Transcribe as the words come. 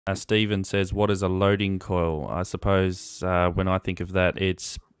Steven says, what is a loading coil? I suppose when I think of that,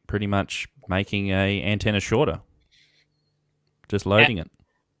 it's pretty much making a antenna shorter. Just loading it.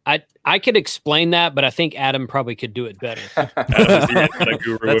 I could explain that, but I think Adam probably could do it better.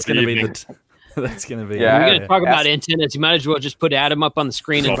 That's going to be that's going to be. Yeah, we're going to talk about antennas. You might as well just put Adam up on the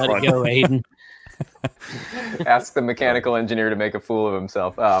screen and let it go, Aiden. Ask the mechanical engineer to make a fool of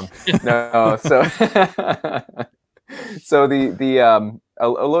himself. No, so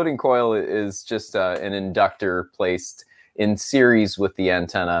a loading coil is just an inductor placed in series with the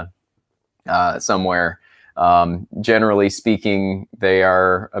antenna somewhere. Generally speaking, they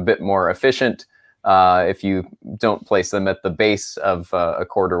are a bit more efficient if you don't place them at the base of a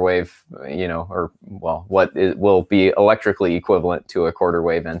quarter wave, you know, or well, what will be electrically equivalent to a quarter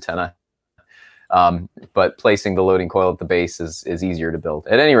wave antenna. But placing the loading coil at the base is easier to build.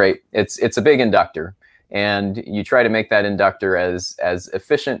 At any rate, it's a big inductor, and you try to make that inductor as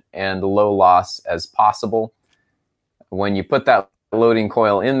efficient and low loss as possible. When you put that loading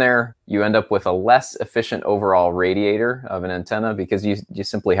coil in there, you end up with a less efficient overall radiator of an antenna because you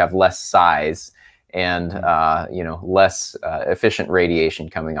simply have less size and you know, less efficient radiation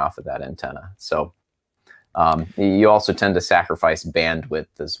coming off of that antenna. So you also tend to sacrifice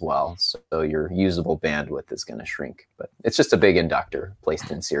bandwidth as well, so your usable bandwidth is going to shrink. But it's just a big inductor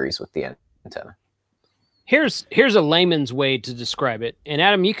placed in series with the antenna. Here's a layman's way to describe it, and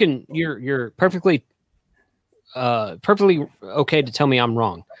Adam, you're perfectly okay to tell me I'm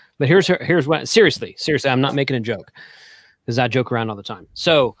wrong, but here's what, seriously, I'm not making a joke, because I joke around all the time.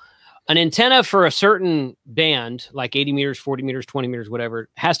 So an antenna for a certain band, like 80 meters, 40 meters, 20 meters, whatever,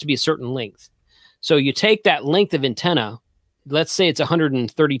 has to be a certain length. So you take that length of antenna, let's say it's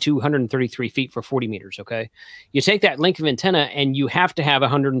 132, 133 feet for 40 meters, okay? You take that length of antenna and you have to have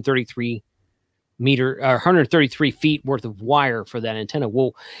 133 feet worth of wire for that antenna.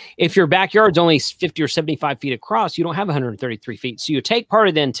 Well, if your backyard's only 50 or 75 feet across, you don't have 133 feet. So you take part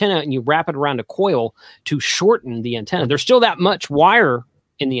of the antenna and you wrap it around a coil to shorten the antenna. There's still that much wire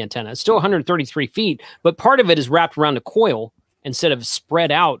in the antenna. It's still 133 feet, but part of it is wrapped around a coil instead of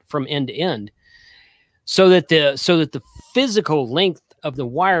spread out from end to end, so that the physical length of the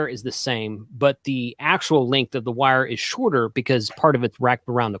wire is the same, but the actual length of the wire is shorter because part of it's wrapped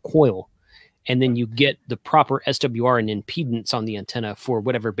around the coil. And then you get the proper SWR and impedance on the antenna for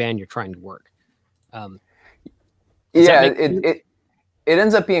whatever band you're trying to work. Yeah, it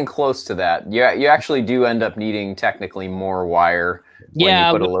ends up being close to that. Yeah, you actually do end up needing technically more wire when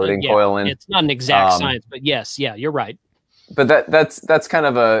you put a loading coil in. It's not an exact science, but yes, yeah, you're right. But that's kind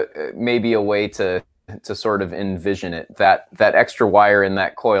of maybe a way to sort of envision it. That extra wire in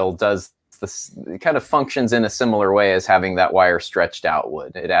that coil does this, it kind of functions in a similar way as having that wire stretched out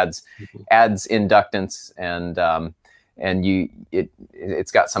would. It adds inductance and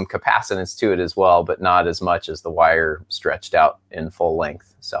it's got some capacitance to it as well, but not as much as the wire stretched out in full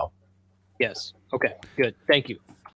length. So yes, okay, good, thank you.